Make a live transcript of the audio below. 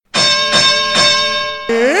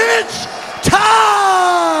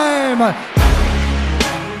come on.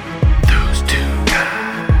 Those two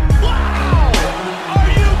guys. Wow! Are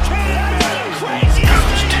you kidding me? That's the craziest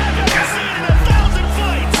thing I've ever seen in 1,000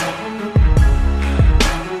 fights!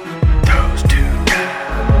 Those two guys.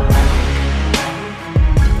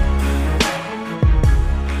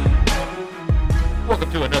 Welcome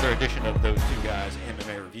to another edition of Those Two Guys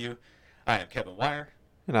MMA Review. I am Kevin Wire,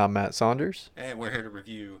 And I'm Matt Saunders. and we're here to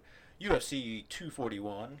review UFC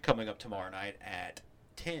 241 coming up tomorrow night at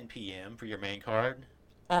 10 p.m. for your main card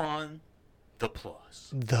on The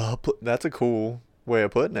Plus. That's a cool way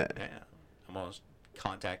of putting it. Yeah, I'm going to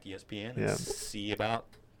contact ESPN and Yeah. see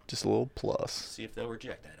Just a little plus. see if they'll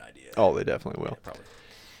reject that idea. Oh, they definitely Yeah, will. probably.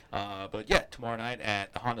 But yeah, tomorrow night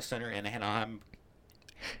at the Honda Center in Anaheim.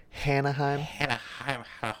 Anaheim.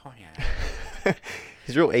 California.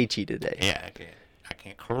 He's real H-y today. Yeah, I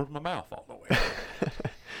can't close my mouth all the way.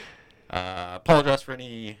 Apologize for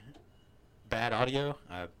any bad audio.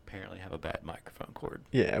 I apparently have a bad microphone cord.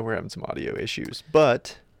 Yeah, we're having some audio issues,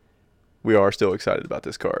 but we are still excited about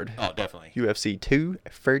this card. Oh, definitely. UFC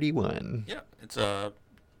 231. Yeah, it's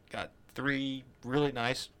got three really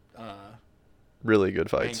nice Really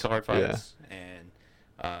good main fights. card Yeah. fights and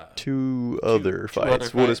Two other two other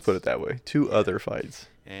fights. We'll just put fights. it that way. Two other fights.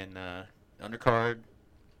 and undercard.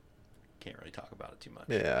 Can't really talk about it too much.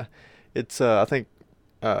 Yeah. It's, I think,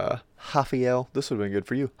 Rafael. This would have been good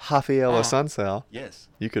for you. Rafael Oh. Assunção. Yes.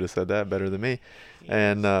 You could have said that better than me. He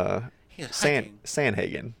And He is Sanhagen.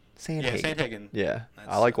 hiking. Yeah, Sandhagen. Sandhagen. Yeah, I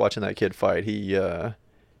That's, like watching that kid fight. He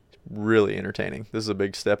really entertaining. This is a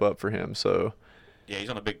big step up for him. So Yeah, he's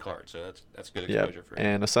on a big card, so that's good yeah, exposure for him.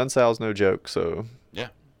 and a Sunsal's no joke. So Yeah.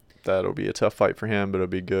 that'll be a tough fight for him, but it'll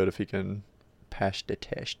be good if he can pass the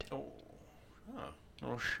test.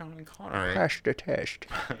 Oh, Sean Connery. Pass the test.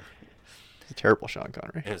 He's a terrible Sean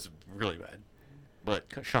Connery. Is really bad. But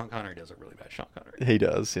Sean Connery does a really bad Sean Connery. He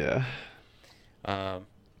does. Yeah.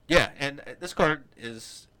 Yeah, and this card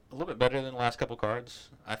is a little bit better than the last couple cards,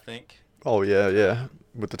 I think. Oh yeah, yeah.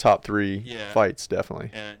 With the top three Yeah. fights,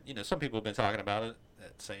 definitely. And, some people have been talking about it,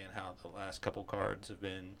 saying how the last couple cards have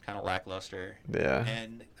been kind of lackluster. Yeah.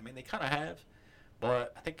 And, they kind of have.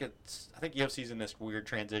 But I think UFC's in this weird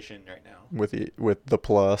transition right now. With the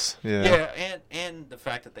plus. Yeah. Yeah, and the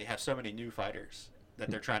fact that they have so many new fighters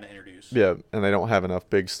that they're trying to introduce. Yeah, and they don't have enough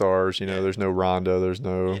big stars. You know, Yeah. there's no Rondo. There's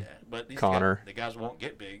no. Yeah, but these Connor. the guys won't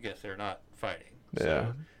get big if they're not fighting.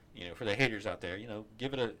 Yeah. So, for the haters out there,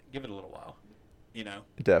 give it a little while.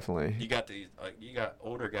 Definitely. You got these you got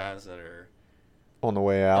older guys that are On the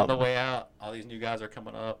way out. on the way out. All these new guys are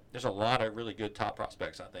coming up. There's a lot of really good top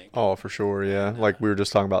prospects, I think. Oh, for sure, yeah. And, Like we were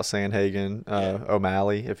just talking about Sandhagen, Yeah.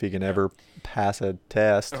 O'Malley, if he can ever pass a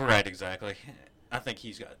test. Right, exactly. I think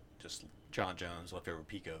he's got just John Jones left over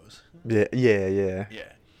Picos. Yeah. Yeah.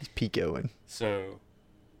 He's peacoing. So,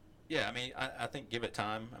 yeah, I think give it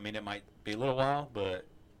time. It might be a little while, but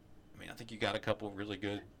I think you got a couple really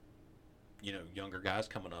good, younger guys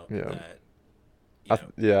coming up. Yeah.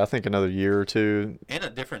 That, I think another year or two. And the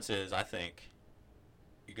difference is, I think,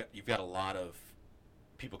 you've got a lot of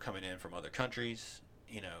people coming in from other countries,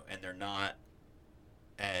 and they're not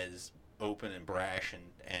as open and brash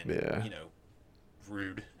and Yeah.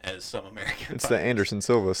 rude as some American. It's the fighters. Anderson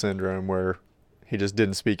Silva syndrome where he just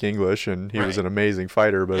didn't speak English and he was Right. an amazing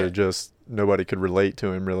fighter, but Yeah. it just nobody could relate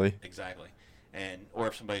to him really. Exactly, or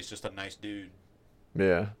if somebody's just a nice dude,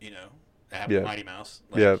 Yeah. have Yeah. a Mighty Mouse,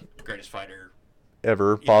 Yeah. greatest fighter,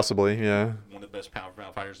 Ever Yeah. possibly, yeah. one of the best pound for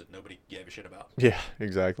pound fighters that nobody gave a shit about. Yeah,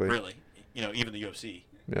 exactly. Really, even the UFC,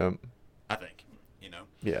 Yeah. I think,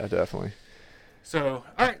 Yeah, definitely. So,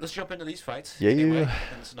 all right, let's jump into these fights. Yeah. Anyway,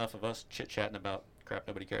 that's enough of us chit-chatting about crap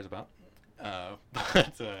nobody cares about.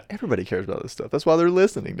 Everybody cares about this stuff. That's why they're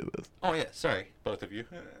listening to this. Oh, yeah, sorry, both of you.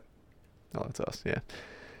 Oh, that's us, yeah.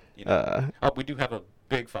 We do have a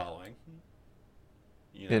big following.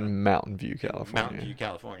 In Mountain View, California. Mountain View,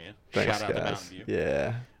 California. Thanks, Shout out to guys. Mountain View.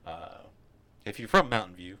 Yeah. If you're from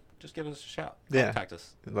Mountain View, just give us a shout. Yeah. Contact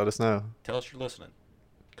us. Let us know, Tell us you're listening,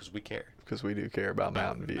 because we care. because we do care about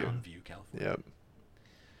Mountain View. Mountain View, California.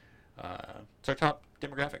 Yep, It's our top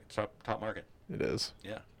demographic. It's our top market. it is.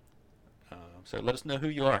 Yeah. So let us know who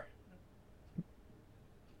you are.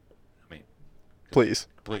 Please.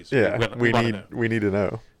 Please. Yeah, we wanna know. need to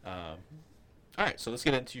know. All right, so let's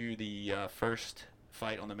get into the first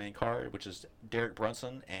fight on the main card, which is Derek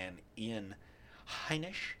Brunson and Ian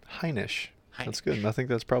Heinisch. Heinisch. That's Heinisch. good. And I think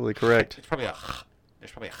that's probably correct. It's probably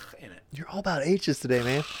there's probably a in it. You're all about H's today,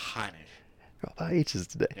 man. Heinisch. You're all about H's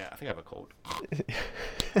today. Yeah, I think I have a cold.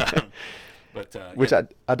 But Which yeah.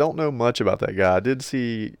 I don't know much about that guy. I did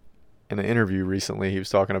see in an interview recently he was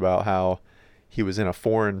talking about how he was in a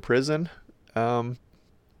foreign prison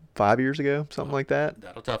 5 years ago, something like that.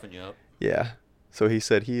 That'll toughen you up. Yeah. So he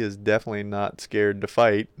said he is definitely not scared to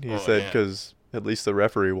fight. He Oh, said yeah. because at least the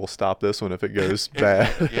referee will stop this one if it goes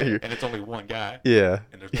bad. Yeah, and it's only one guy. Yeah.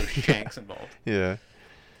 And there's no shanks involved. Yeah.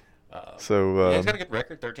 Yeah, So he's got a good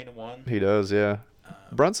record, 13-1. he does, yeah.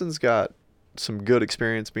 Brunson's got some good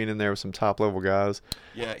experience being in there with some top level guys.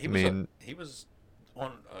 Yeah, he I was. mean- He was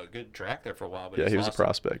on a good track there for a while, but Yeah, he's he was a lost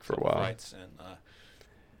prospect for a some while. Fights, and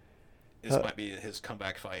this might be his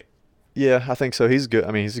comeback fight. Yeah, I think so. He's good.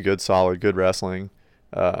 I mean, he's a good, solid, good wrestling.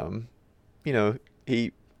 You know,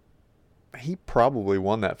 he probably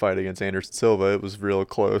won that fight against Anderson Silva. It was real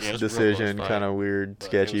close Yeah, it was a real close decision, fight, kind of weird, But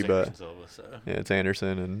sketchy, it was but Anderson Silva, so. yeah, it's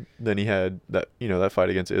Anderson, and then he had that that fight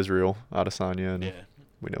against Israel Adesanya, and Yeah,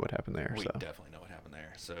 we know what happened there. we So definitely know what happened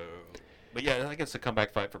there. So, but yeah, I think it's a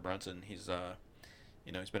comeback fight for Brunson. He's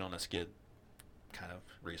he's been on a skid kind of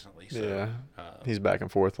recently. So, yeah, uh, he's back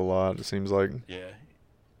and forth a lot. It seems like. yeah,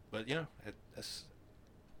 but that's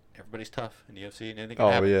everybody's tough in the UFC, and anything can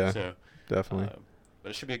Oh, happen. yeah. So, Definitely. but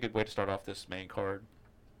it should be a good way to start off this main card.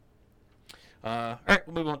 All right,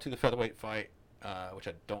 we'll move on to the featherweight fight, which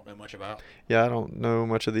I don't know much about. Yeah, I don't know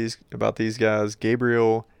much about these guys.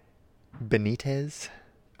 Gabriel Benitez.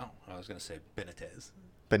 Oh, I was gonna say Benitez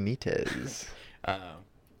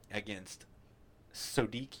against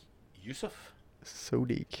Sodiq Yusuf.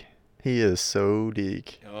 Sodiq. He is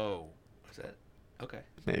Sodiq. Oh, is that okay?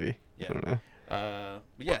 Maybe. Yeah. I don't know.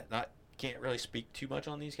 But yeah, can't really speak too much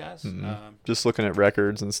on these guys. Just looking at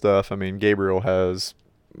records and stuff, I mean, Gabriel has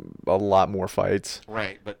a lot more fights.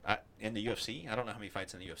 Right, but in the UFC, I don't know how many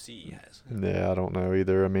fights in the UFC he has. Yeah, I don't know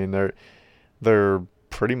either. I mean, they're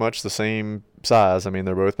pretty much the same size. I mean,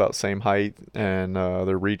 they're both about the same height, and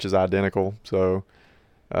their reach is identical. So,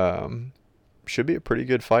 should be a pretty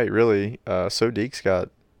good fight, really. Sodiq's got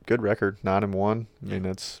good record, 9-1. I mean,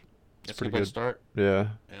 it's It's a pretty good way to good. start. Yeah,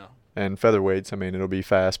 Yeah. and featherweights. I mean, it'll be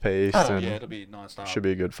fast paced, Oh and yeah, it'll be nonstop. should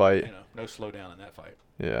be a good fight. No slowdown in that fight.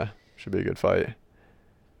 Yeah, should be a good fight.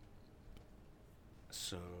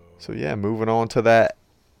 So So yeah, moving on to that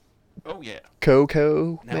Oh yeah.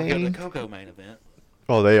 Coco Now we go to main. the Coco main event.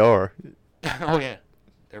 Oh, they are. Oh yeah. I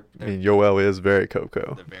They're mean, Yoel is very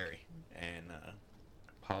Coco. they're very and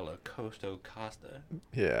Paulo Costa.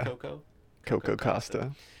 Yeah, Coco. Coco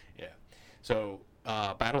Costa. Yeah. So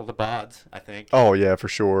Battle of the Bods, I think. Oh yeah, for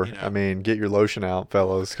sure. You know. I mean, get your lotion out,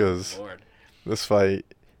 fellas, because Lord. this fight,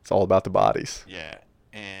 it's all about the bodies. Yeah,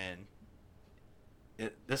 and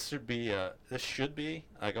this should be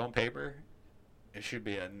like on paper, it should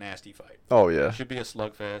be a nasty fight. Oh yeah. It should be a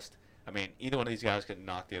slugfest. I mean, either one of these guys could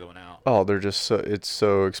knock the other one out. Oh, they're just it's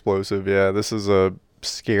so explosive. Yeah, this is a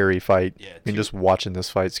scary fight. Yeah, I mean, two- just watching this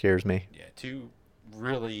fight scares me. Yeah, two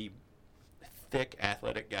really thick,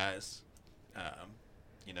 athletic guys.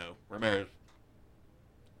 Romero's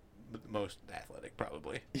the most athletic,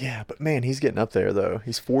 probably. Yeah, but man, he's getting up there though.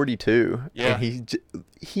 He's 42. Yeah. And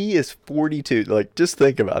he is 42. Like, just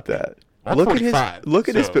think about that. I'm look 45,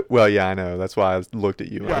 at his. so- Well, yeah, I know. That's why I looked at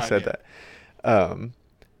you when I Right, said yeah. that.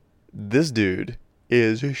 This dude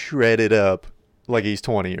is shredded up like he's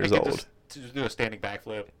 20 He years could old. just do a standing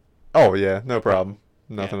backflip. Oh yeah, no No problem. problem.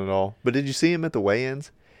 Nothing Yeah. at all. But did you see him at the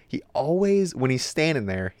weigh-ins? He always, when he's standing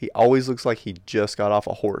there, he always looks like he just got off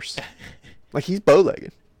a horse. Like he's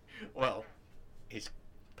bow-legged. Well, he's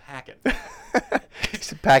packing.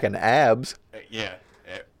 He's packing abs. Yeah,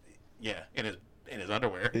 in his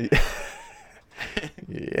underwear. Yeah.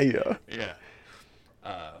 Yeah.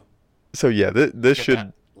 So yeah, this Got should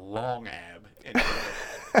that long ab.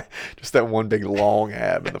 just that one big long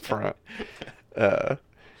ab in the front.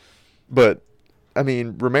 But I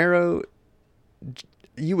mean, Romero,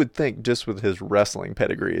 you would think just with his wrestling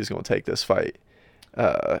pedigree, is going to take this fight.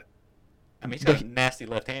 I mean, he's got But a nasty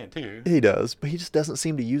left hand too. He does, but he just doesn't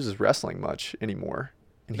seem to use his wrestling much anymore.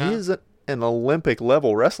 And No. he is an Olympic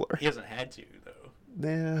level wrestler. He hasn't had to though.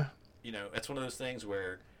 Yeah. It's one of those things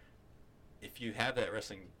where if you have that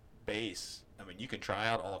wrestling base, I mean, you can try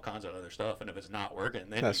out all kinds of other stuff, and if it's not working,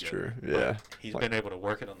 then That's you go. true, But yeah. he's Like- been able to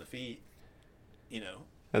work it on the feet.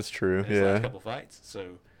 That's true. In his last Yeah. couple fights.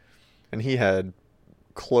 So And he had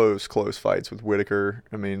close fights with Whitaker.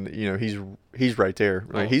 I mean, he's right there.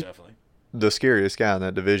 I mean, he's definitely. the scariest guy in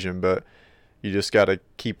that division, but you just got to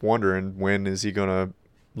keep wondering, when is he going to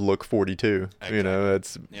look 42?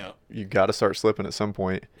 It's Yeah. you got to start slipping at some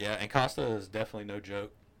point. Yeah, and Costa is definitely no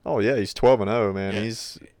joke. Oh yeah, he's 12-0, man. Yeah,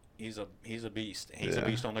 He's he's a beast. He's a Yeah.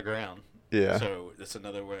 beast on the ground. yeah. So that's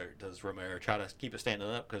another where does Romero try to keep it standing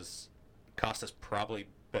up, because Costa's probably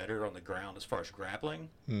better on the ground as far as grappling.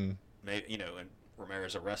 Mm, Maybe and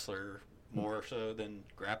Romero's a wrestler more so than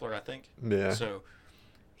grappler, I think. yeah. So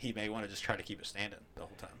he may want to just try to keep it standing the whole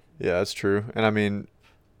time. Yeah, that's true. And I mean,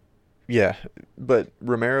 yeah, but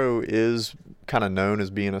Romero is kind of known as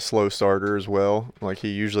being a slow starter as well. Like he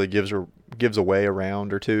usually gives away a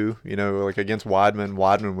round or two. You know, like against Weidman,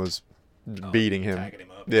 Weidman was beating him. Tagging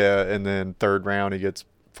him up. Yeah, and then third round he gets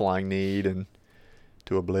flying kneed and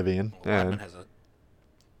to oblivion. Well, And Weidman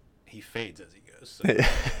he fades as he goes.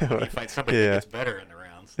 So when he fights somebody that Yeah. gets better in the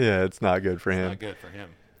rounds. yeah, it's not good for It's him. not good for him.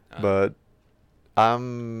 But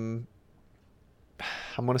I'm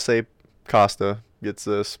gonna say Costa gets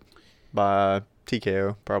this by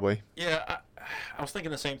TKO probably. Yeah, I was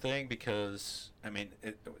thinking the same thing because, I mean,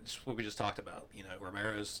 it's what we just talked about. You know,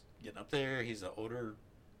 Romero's getting up there. He's the older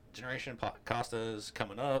generation. Costa's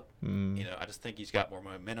coming up. Mm. You know, I just think he's got more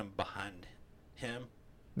momentum behind him.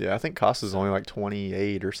 Yeah, I think Costa's only like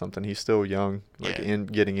 28 or something. He's still young, like Yeah.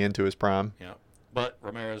 getting into his prime. You know, but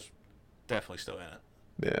Romero's definitely still in it.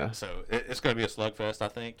 Yeah. So it's going to be a slugfest, I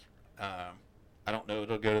think. I don't know if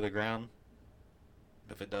it'll go to the ground.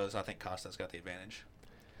 If it does, I think Costa's got the advantage.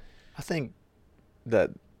 I think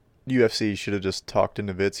that UFC should have just talked to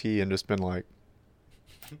Nowitzki and just been like,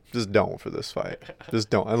 just don't for this fight. Just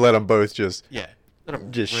don't. And let them both just Yeah. Let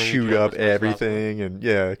 'em just rage shoot up up as much as possible. everything and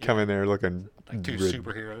yeah, come in there looking Like two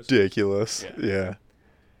superheroes. ridiculous. Yeah. Yeah.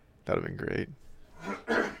 That'd have been great.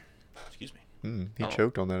 Excuse me. He Oh.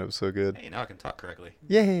 choked on that. It was so good. Hey, now I can talk correctly.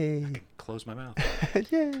 Yay. Close my mouth.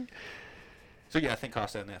 Yay. So yeah, I think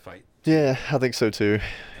Costa in that fight. Yeah, I think so too.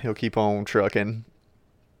 He'll keep on trucking.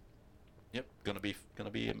 Yep, gonna be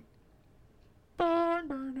a barn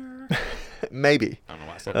burner. Maybe. I don't know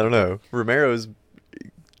why I said. I don't know. Romero's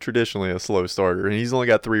traditionally a slow starter, and he's only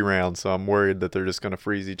got 3 rounds, so I'm worried that they're just going to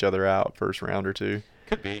freeze each other out first round or two.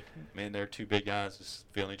 Could be. I mean, they're two big guys just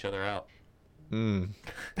feeling each other out. Mm.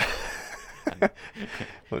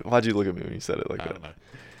 Why'd you look at me when you said it like I that? don't know.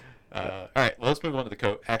 All right, well, let's move on to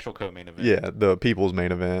the actual co-main event. Yeah, the people's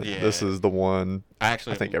main event. Yeah. This is the one I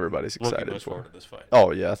think everybody's looking excited most for. forward to this fight.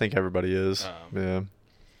 Oh, yeah, I think everybody is. Yeah.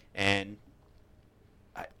 And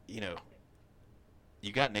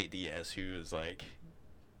you got Nate Diaz, who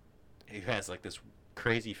has like this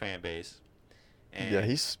crazy fan base. And Yeah,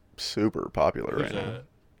 he's super popular who's right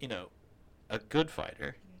now. a good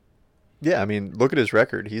fighter. Yeah, I mean, look at his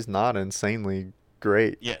record. He's not insanely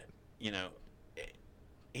great. Yeah,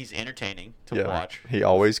 he's entertaining to Yeah, watch. he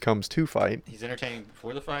always comes to fight. He's entertaining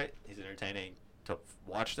before the fight. He's entertaining to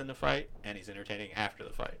watch in the fight, and he's entertaining after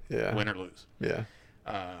the fight. Yeah. Win or lose. Yeah.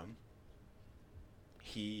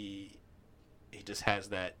 He just has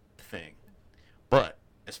that thing. But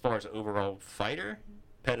as far as overall fighter,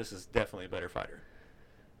 Pettis is definitely a better fighter.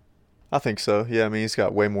 I think so. Yeah, I mean, he's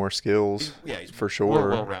got way more skills. He's for more sure.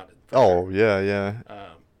 well-rounded. for Oh, sure. yeah, yeah.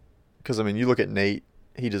 Because, I mean, you look at Nate,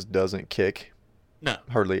 he just doesn't kick No,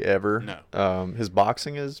 hardly ever. No. His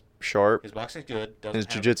boxing is sharp. his boxing's good. His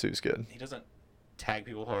jiu-jitsu's good. He doesn't tag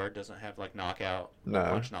people hard. Doesn't have like knockout, No.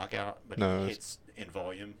 punch knockout, but No, he it's- hits in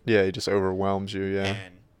volume. Yeah, he just overwhelms you, yeah.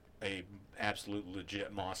 And a absolute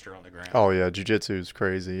legit monster on the ground. Oh, yeah, jiu-jitsu's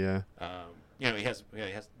crazy, yeah. He has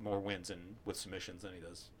more wins with submissions than he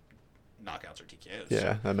does knockouts or TKOs. Yeah,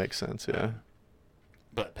 So, that makes sense, yeah.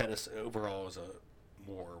 but Pettis overall is a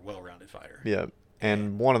more well-rounded fighter. Yeah,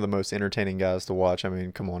 and one of the most entertaining guys to watch. I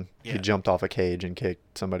mean, come on. Yeah. He jumped off a cage and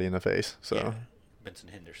kicked somebody in the face, so. Yeah. Benson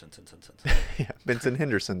Henderson. Yeah, Benson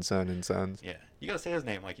Henderson, son and sons. Yeah. You gotta say his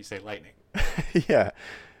name like you say lightning. Yeah.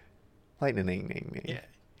 Lightning. Yeah.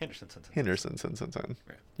 Henderson. Henderson, son.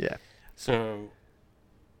 Yeah. Yeah. So,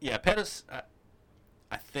 yeah, Pettis,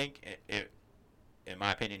 I think, in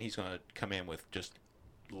my opinion, he's going to come in with just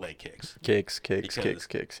leg kicks. Kicks, Because-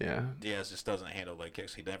 yeah. Diaz just doesn't handle leg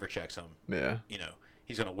kicks. He never checks them. Yeah.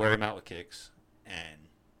 He's going to wear him out with kicks, and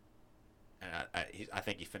I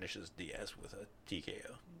think he finishes Diaz with a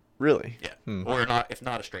TKO. Really? Yeah, Hmm. or not, if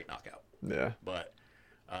not a straight knockout. Yeah. But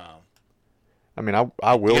I mean,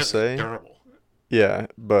 I will Diaz is say, durable. yeah,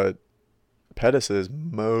 but Pettis is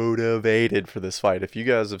motivated for this fight. If you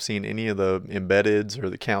guys have seen any of the embeddeds or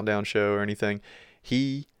the countdown show or anything,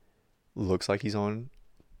 he looks like he's on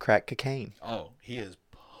crack cocaine. Oh, he is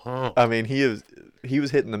pumped. I mean, he was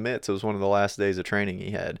hitting the mitts. It was one of the last days of training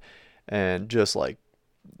he had, and just like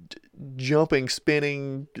jumping,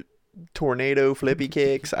 spinning, tornado flippy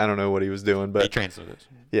kicks. I don't know what he was doing, He but trains with this.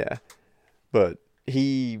 yeah, but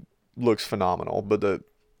he looks phenomenal. But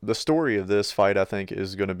the story of this fight, I think,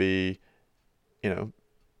 is going to be,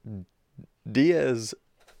 Diaz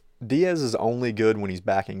is only good when he's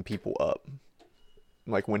backing people up.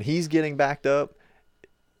 Like when he's getting backed up,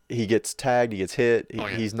 he gets tagged, he gets hit. Oh,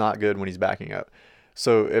 yeah. He's not good when he's backing up.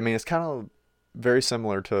 So I mean, it's kind of very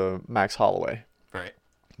similar to Max Holloway. Right.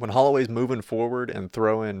 when Holloway's moving forward and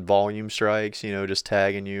throwing volume strikes, just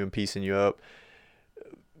tagging you and piecing you up,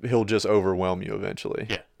 he'll just overwhelm you eventually.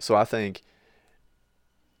 Yeah. So I think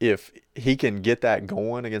if he can get that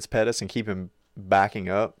going against Pettis and keep him backing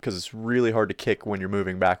up, because it's really hard to kick when you're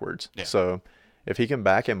moving backwards. Yeah. So if he can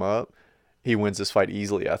back him up, he wins this fight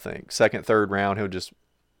easily, I think. Second, third round, he'll just,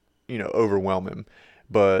 overwhelm him.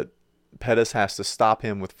 But Pettis has to stop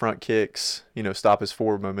him with front kicks, stop his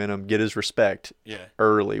forward momentum, get his respect Yeah.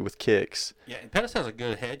 early with kicks. Yeah, and Pettis has a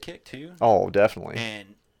good head kick too. Oh, definitely.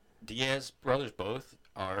 And Diaz brothers both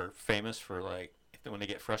are famous for like when they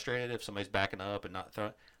get frustrated if somebody's backing up and not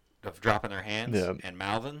of dropping their hands Yeah. and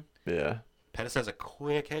mouthing. Yeah. Pettis has a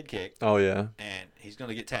quick head kick Oh, yeah. and he's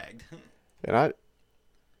gonna get tagged. And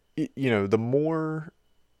the more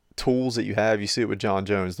tools that you have, you see it with John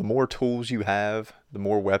Jones, the more tools you have, the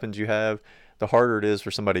more weapons you have, the harder it is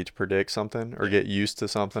for somebody to predict something or get used to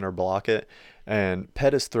something or block it. And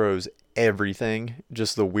Pettis throws everything,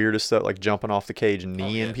 just the weirdest stuff, like jumping off the cage and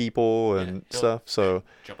kneeing people and stuff. So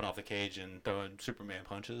jumping off the cage and throwing Superman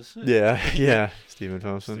punches. yeah. Stephen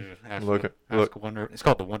Thompson. Dude, look. It's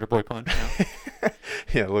called the Wonder Boy punch now.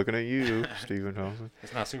 Yeah, looking at you, Stephen Thompson.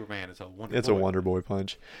 It's not Superman. It's a Wonder. It's Boy. a Wonder Boy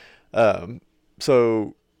punch.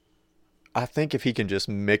 So I think if he can just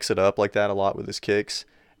mix it up like that a lot with his kicks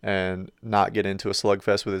and not get into a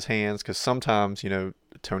slugfest with his hands, because sometimes,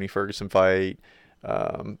 Tony Ferguson fight,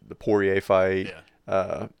 the Poirier fight,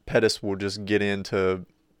 Pettis will just get into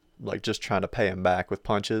like just trying to pay him back with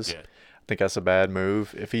punches. Yeah. I think that's a bad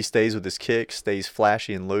move. If he stays with his kicks, stays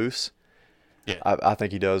flashy and loose, I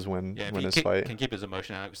think he does win this fight. Can keep his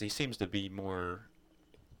emotion out because he seems to be more.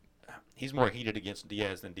 He's more heated against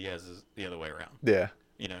Diaz than Diaz is the other way around. Yeah.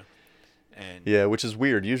 And yeah, which is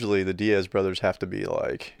weird. Usually the Diaz brothers have to be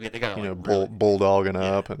like, they got bulldogging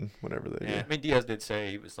up and whatever they do. I mean, Diaz did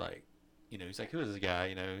say he was like, he's like, who is this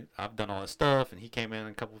guy? I've done all this stuff, and he came in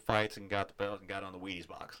a couple of fights and got the belt and got on the Wheaties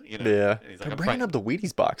box. Yeah. And he's like, They're bringing up the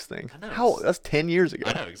Wheaties box thing. I know. That's 10 years ago.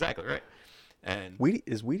 I know, exactly right. And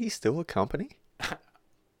is Wheaties still a company? I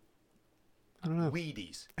don't know.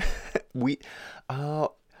 Wheaties.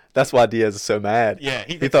 That's why Diaz is so mad. Yeah,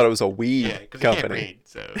 he thought it was a weed company. He can't read,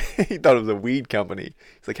 so. He thought it was a weed company.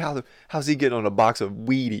 He's like, how's he getting on a box of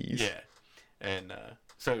Wheaties? Yeah, and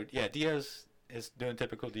Diaz is doing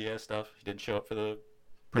typical Diaz stuff. He didn't show up for the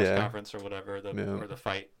press conference or whatever, or the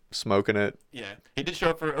fight. Smoking it. Yeah, he did show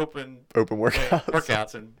up for open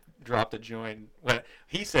workouts. And dropped a joint. Well,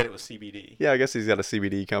 he said it was CBD. Yeah, I guess he's got a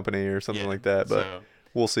CBD company or something like that, but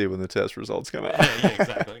we'll see when the test results come out. Yeah,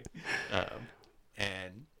 exactly.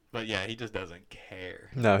 But yeah, he just doesn't care.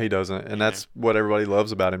 No, he doesn't, and that's what everybody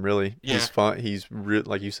loves about him. Really, yeah. He's fun. He's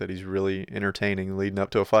like you said, he's really entertaining leading up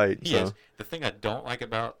to a fight. He is. The thing I don't like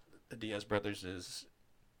about the Diaz brothers is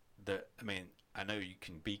I know you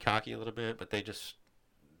can be cocky a little bit, but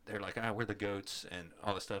they're like, we're the GOATs and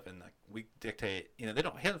all this stuff, and like we dictate. He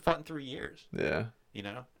hasn't fought in 3 years. Yeah.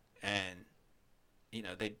 And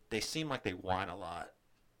they seem like they whine a lot.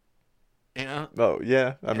 Oh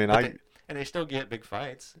yeah, And they still get big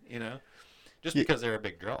fights, just because they're a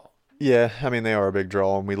big draw. Yeah, they are a big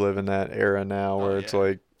draw, and we live in that era now where it's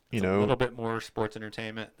like, it's a little bit more sports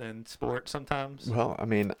entertainment than sport sometimes. Well,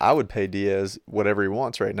 I would pay Diaz whatever he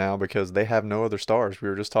wants right now because they have no other stars. We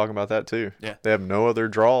were just talking about that too. Yeah. They have no other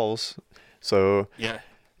draws. So, yeah.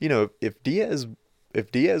 If Diaz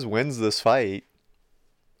wins this fight,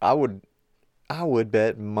 I would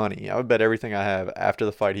bet money. I would bet everything I have after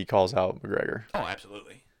the fight he calls out McGregor. Oh,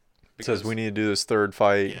 absolutely. Says we need to do this third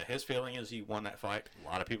fight. Yeah, his feeling is he won that fight. A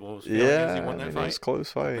lot of people's feeling is he won that fight. It was a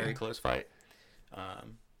close fight. Very close fight.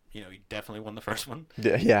 He definitely won the first one.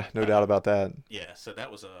 Yeah, no doubt about that. Yeah, so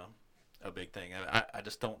that was a big thing. I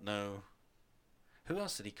just don't know. Who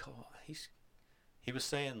else did he call? He was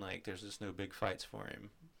saying like there's just no big fights for him.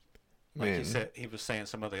 Like he was saying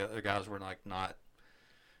some of the other guys were like not.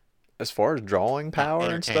 As far as drawing power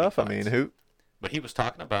and stuff, fights. who? But he was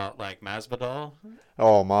talking about like Masvidal.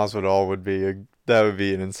 Oh, Masvidal would be an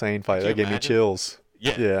insane fight. That gave me chills.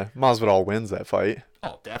 Yeah. Yeah, Masvidal wins that fight.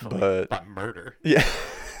 Oh, definitely. But, by murder. Yeah.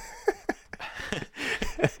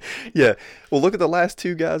 Yeah. Well, look at the last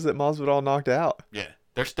two guys that Masvidal knocked out. Yeah,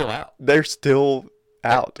 they're still out. They're still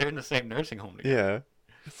out. They're in the same nursing home together. Yeah.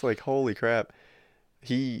 It's like, holy crap.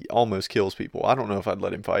 He almost kills people. I don't know if I'd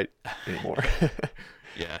let him fight anymore.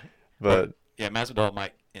 Yeah. But yeah, Masvidal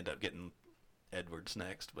might end up getting Edwards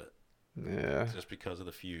next, but yeah, just because of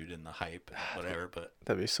the feud and the hype and whatever. But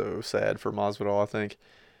that'd be so sad for Masvidal, I think.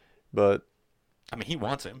 But he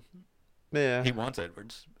wants him. Yeah, he wants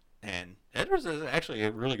Edwards, and Edwards is actually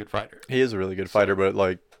a really good fighter. He is a really good fighter, but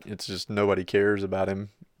like it's just nobody cares about him.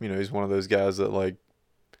 He's one of those guys that like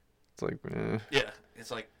It's like, Yeah,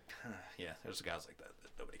 it's like, yeah, there's guys like that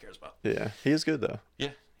nobody cares about. yeah, he is good though. Yeah,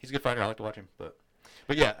 he's a good fighter. I like to watch him, but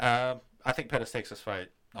yeah, I think Pettis takes this fight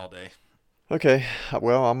all day. Okay,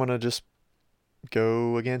 well, I'm gonna just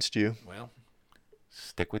go against you. Well,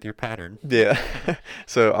 stick with your pattern. Yeah,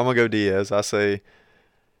 so I'm gonna go Diaz. I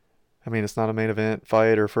mean, it's not a main event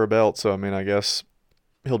fight or for a belt, so I mean, I guess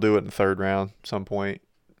he'll do it in the third round, some point,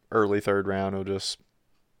 early third round. He'll just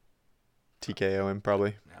TKO him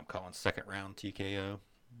probably. I'm calling second round TKO.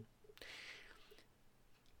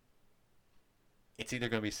 It's either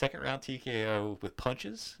going to be second round TKO with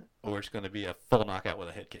punches, or it's going to be a full knockout with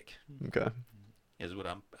a head kick. Okay, Is what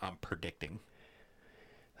I'm predicting.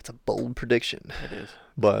 that's a bold prediction, It is,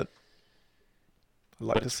 but I'd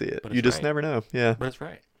like But to it's- see it. but You it's just right. never know. Yeah. but it's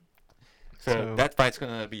right. So So- that fight's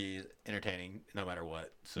going to be entertaining no matter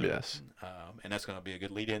what. So, Yes. and that's going to be a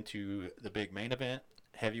good lead into the big main event,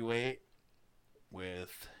 heavyweight,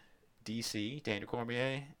 with DC, Daniel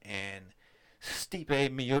Cormier, and Stipe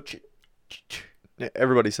Miocic. Yeah,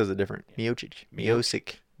 everybody says it different. Yeah. Miocic,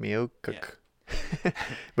 Miocic. Miocic,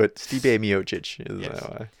 but Stipe Miocic is Yes.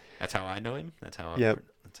 how That's how I know him. That's how. Yep.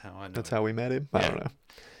 That's how I know. that's him. how we met him. I Yeah. don't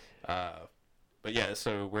know. But yeah,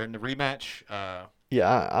 so we're in the rematch.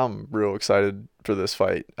 Yeah, I'm real excited for this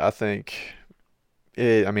fight. I think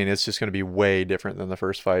I mean, it's just going to be way different than the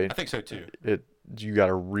first fight. I think so too.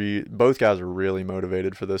 Both guys are really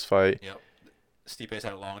motivated for this fight. Yep. Stipe's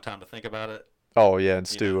had a long time to think about it. Oh yeah, and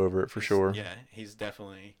you stew know. over it for He's- sure. Yeah, he's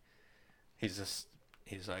definitely. He's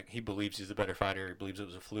like he believes he's a better fighter. He believes it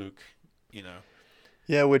was a fluke. You know.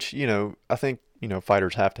 Yeah, which I think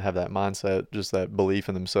fighters have to have that mindset, just that belief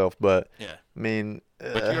in themselves. But Yeah. I mean,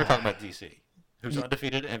 But you were talking about DC, who's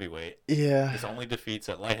undefeated at heavyweight. yeah, His only defeats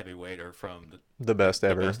at light heavyweight are from the best the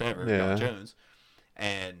ever. best ever, Yeah, John Jones,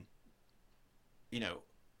 and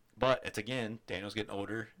but it's again Daniel's getting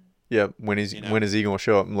older, yeah. When is he gonna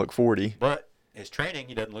show up and look 40? but his training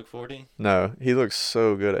he doesn't look 40. No, he looks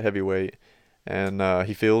so good at heavyweight, and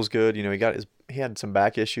he feels good. He had some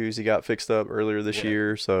back issues he got fixed up earlier this Yeah.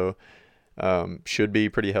 year, so should be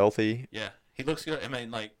pretty healthy. Yeah, he looks good. I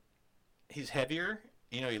mean, like he's heavier.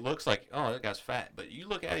 He looks like that guy's fat, but you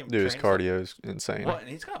look at him. Dude, his training, cardio is insane. What? And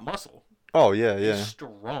he's got muscle. Oh yeah, He's yeah.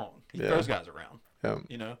 strong. He Yeah. throws guys around.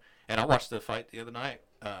 Yeah. And I watched the fight the other night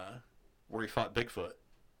where he fought Bigfoot.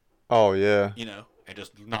 Oh yeah. And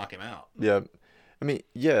just knock him out. Yeah. I mean,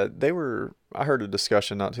 yeah, I heard a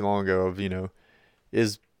discussion not too long ago of,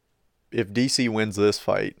 if DC wins this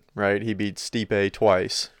fight, right, he beats Stipe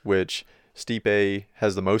twice, which Stipe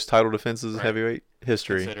has the most title defenses in Right. heavyweight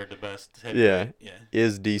history. Considered the best Yeah. heavyweight. Yeah.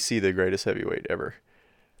 Is DC the greatest heavyweight ever?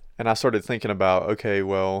 And I started thinking about, okay,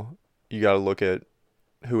 well, you got to look at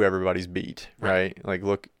who everybody's beat, right? Like,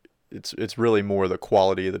 look, it's really more the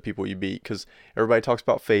quality of the people you beat, because everybody talks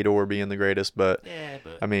about Fedor being the greatest, but Yeah,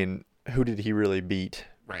 but I mean, who did he really beat?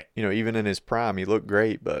 right. Even in his prime, he looked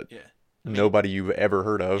great, but Yeah. I mean, nobody you've ever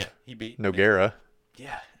heard of. Yeah, he beat Nogueira,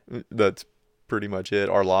 Yeah. that's pretty much it.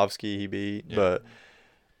 Arlovsky he beat, Yeah. but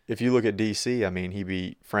if you look at DC, I mean, he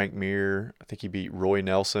beat Frank Mir. I think he beat Roy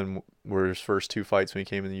Nelson, were his first two fights when he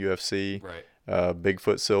came in the UFC. Right.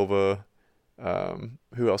 Bigfoot Silva.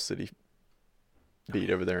 Who else did he beat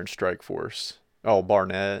over there in Strikeforce? Oh,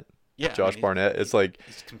 Barnett. Yeah. Josh Barnett. It's like,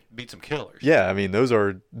 beat some killers. yeah, I mean, those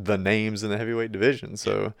are the names in the heavyweight division.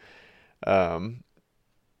 So,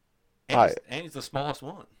 And he's the smallest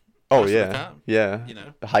one. oh most of the yeah, time,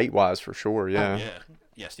 yeah. Height wise, for sure. Yeah. Oh, yeah.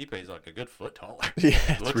 Yeah. Stipe's like a good foot taller. Yeah,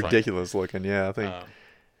 it's Looks like it. ridiculous looking. Yeah, I think.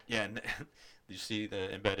 Yeah. And did you see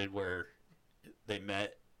the embedded where they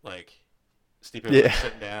met? Like Stipe was Yeah.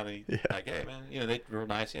 sitting down and he Yeah. like, hey man, they real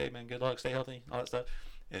nice. Hey man, good luck, stay healthy, all that stuff.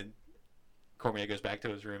 And Cormier goes back to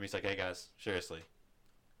his room. He's like, hey guys, seriously,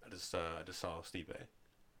 I just saw Stipe,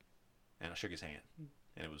 and I shook his hand,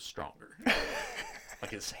 and it was stronger.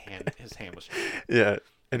 Like his hand was stronger. Yeah,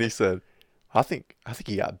 and he said, "I think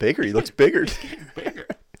he got bigger. He looks bigger." He's getting bigger.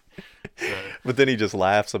 So, But then he just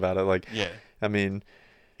laughs about it. Like, yeah, I mean,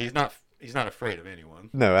 he's not afraid of anyone.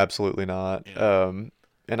 no, absolutely not. Yeah.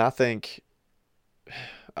 And I think,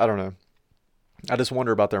 I don't know. I just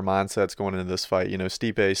wonder about their mindsets going into this fight.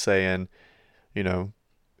 Stipe saying,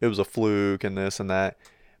 it was a fluke and this and that,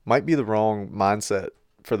 might be the wrong mindset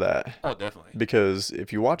for that. Oh, definitely. Because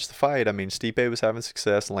if you watch the fight, I mean, Stipe was having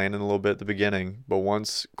success, landing a little bit at the beginning, but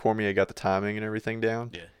once Cormier got the timing and everything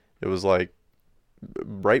down, Yeah. it was like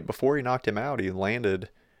right before he knocked him out, he landed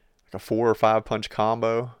like a 4 or 5 punch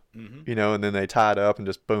combo, Mm-hmm. and then they tied up and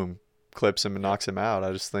just boom, clips him and knocks him out.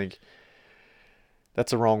 I just think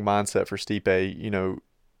that's the wrong mindset for Stipe.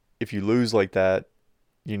 If you lose like that,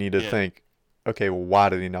 you need to Yeah. think, okay, well, how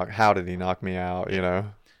did he knock me out?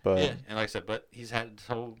 But Yeah, and like I said, but he's had this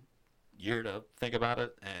whole year to think about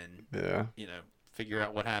it and yeah. figure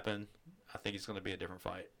out what happened. I think it's going to be a different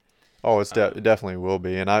fight. Oh, it definitely will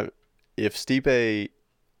be. And if Stipe,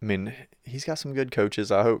 I mean, he's got some good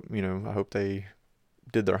coaches. I hope they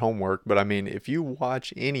did their homework. But I mean, if you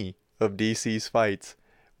watch any of DC's fights,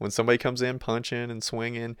 when somebody comes in punching and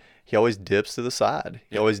swinging, he always dips to the side.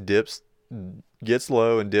 He always gets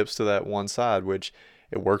low and dips to that one side, which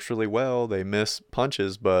it works really well. They miss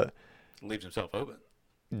punches, but Leaves himself open.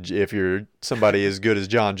 if you're somebody as good as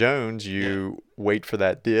John Jones, you wait for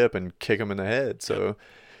that dip and kick him in the head. So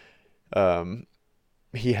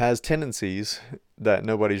he has tendencies that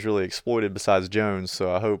nobody's really exploited besides Jones.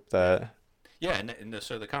 So I hope that. Yeah,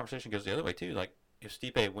 so the conversation goes the other way too. Like if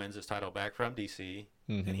Stipe wins his title back from DC,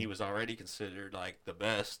 and he was already considered like the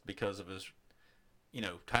best because of his,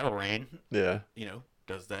 title reign. Yeah.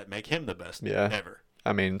 Does that make him the best Yeah. ever?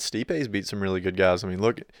 I mean, Stipe's beat some really good guys. I mean,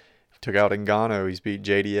 look, he took out Ngannou. He's beat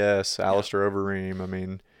JDS, Alistair Overeem. I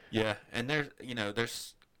mean, Yeah, and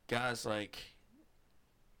there's guys like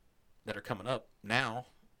that are coming up now,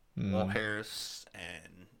 Walt Harris,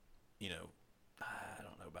 and I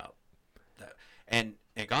don't know about that. And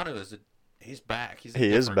Ngannou he's back. He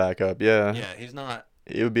is back up. Yeah. Yeah, he's not.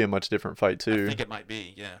 It would be a much different fight too. I think it might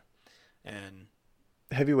be. Yeah, and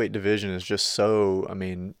heavyweight division is just so. I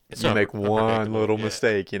mean, it's you so make one unpredictable, little yeah.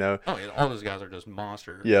 mistake, Oh, yeah, all those guys are just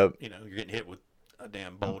monster. Yep. You're getting hit with a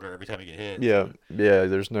damn boulder every time you get hit. Yeah, yeah.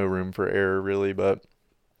 There's no room for error really, but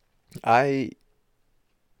I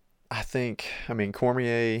think, I mean,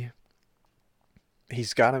 Cormier,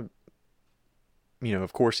 he's got to,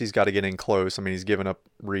 of course he's got to get in close. I mean, he's given up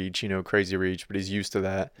reach, crazy reach, but he's used to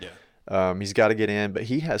that. Yeah. He's got to get in, but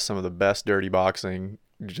he has some of the best dirty boxing,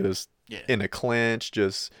 just Yeah. in a clinch,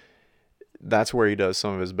 that's where he does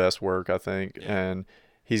some of his best work, I think. Yeah. And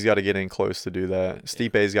he's got to get in close to do that.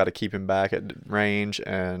 Stipe's got to keep him back at range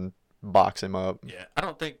and box him up. Yeah, I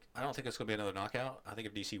don't think it's gonna be another knockout. I think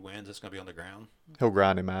if DC wins, it's gonna be on the ground. He'll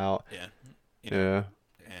grind him out. Yeah. Yeah.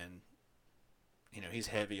 And he's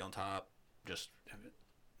heavy on top, just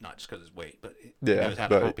not just because his weight, but he Yeah, knows how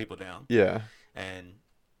to but- hold people down. Yeah.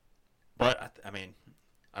 But I mean,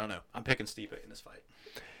 I don't know. I'm picking Stipe in this fight.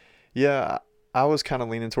 Yeah, I was kind of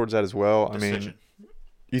leaning towards that as well. Decision. I mean,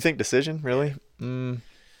 you think decision, really?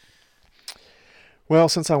 Well,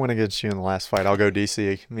 since I went against you in the last fight, I'll go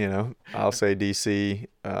DC. I'll say DC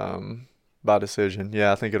by decision.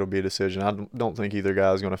 Yeah, I think it'll be a decision. I don't think either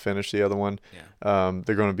guy is going to finish the other one. Yeah.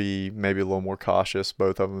 They're going to be maybe a little more cautious,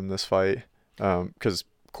 both of them, in this fight. Because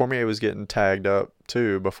Cormier was getting tagged up,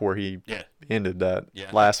 too, before he ended that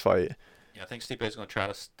last fight. Yeah, I think Stipe is going to try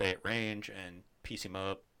to stay at range and piece him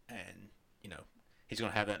up, and he's going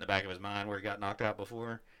to have that in the back of his mind where he got knocked out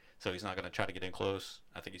before, so he's not going to try to get in close.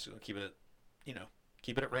 I think he's going to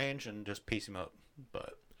keep it at range and just piece him up.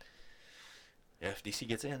 But if DC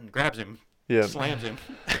gets in, grabs him, slams him,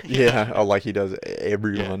 like he does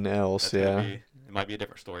everyone else. It might be a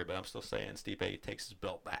different story, but I'm still saying Stipe takes his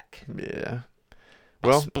belt back. Yeah. A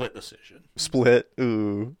Well, split decision. Split.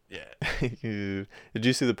 Ooh. Yeah. Did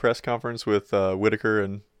you see the press conference with Whitaker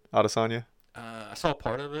and Adesanya? I saw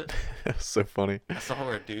part of it. So funny. I saw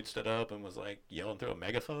where a dude stood up and was like yelling through a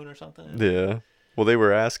megaphone or something. Yeah. Well, they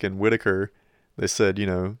were asking Whitaker. They said, do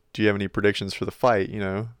you have any predictions for the fight?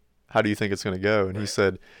 How do you think it's going to go? And he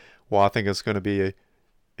said, well, I think it's going to be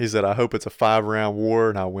he said, I hope it's a 5-round war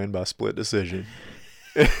and I win by split decision.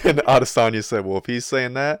 And Adesanya said, well, if he's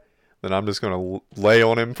saying that, then I'm just going to lay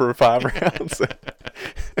on him for 5 rounds.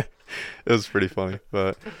 It was pretty funny,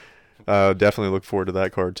 but definitely look forward to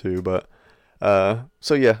that card too. But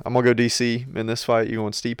so yeah, I'm going to go DC in this fight. You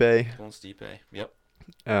going Stipe? Going Stipe. Yep.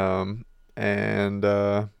 And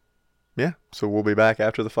yeah, so we'll be back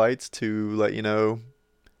after the fights to let you know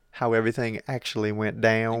how everything actually went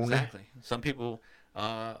down. Exactly. Some people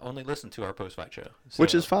only listen to our post-fight show.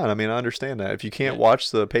 Which So, is fine. I mean, I understand that. If you can't Yeah.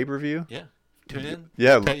 watch the pay-per-view, Yeah. Tune in.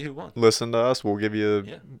 Yeah. Tell you who won. listen to us. We'll give you,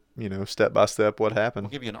 step by step what We'll happened.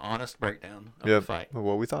 give you an honest breakdown of Yep. the fight.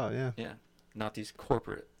 What we thought, yeah. Yeah. Not these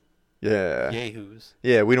corporate Yeah. yahoos.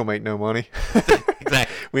 Yeah, we don't make no money.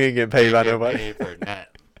 Exactly. We ain't getting paid by Get nobody. paid for that.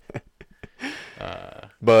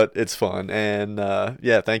 But it's fun. And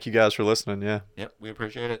yeah, thank you guys for listening. Yeah. Yep, we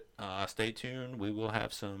appreciate it. Stay tuned. We will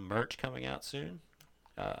have some merch coming out soon.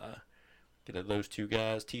 Get a Those Two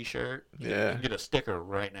Guys t-shirt. You Yeah. can get a sticker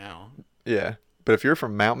right now. Yeah. But if you're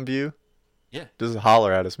from Mountain View, Yeah. just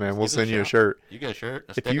holler at us, man. We'll Give us send you a shout. shirt. You get a shirt,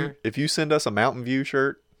 a If sticker. you send us a Mountain View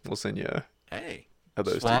shirt, we'll send you Hey. a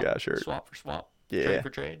Those swap, Two Guys shirt. Swap for swap. Yeah. Trade for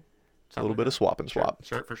trade. A little bit of swap and swap.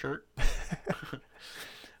 Shirt for shirt.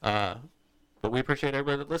 But we appreciate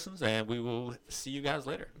everybody that listens, and we will see you guys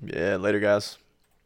later. Yeah, later, guys.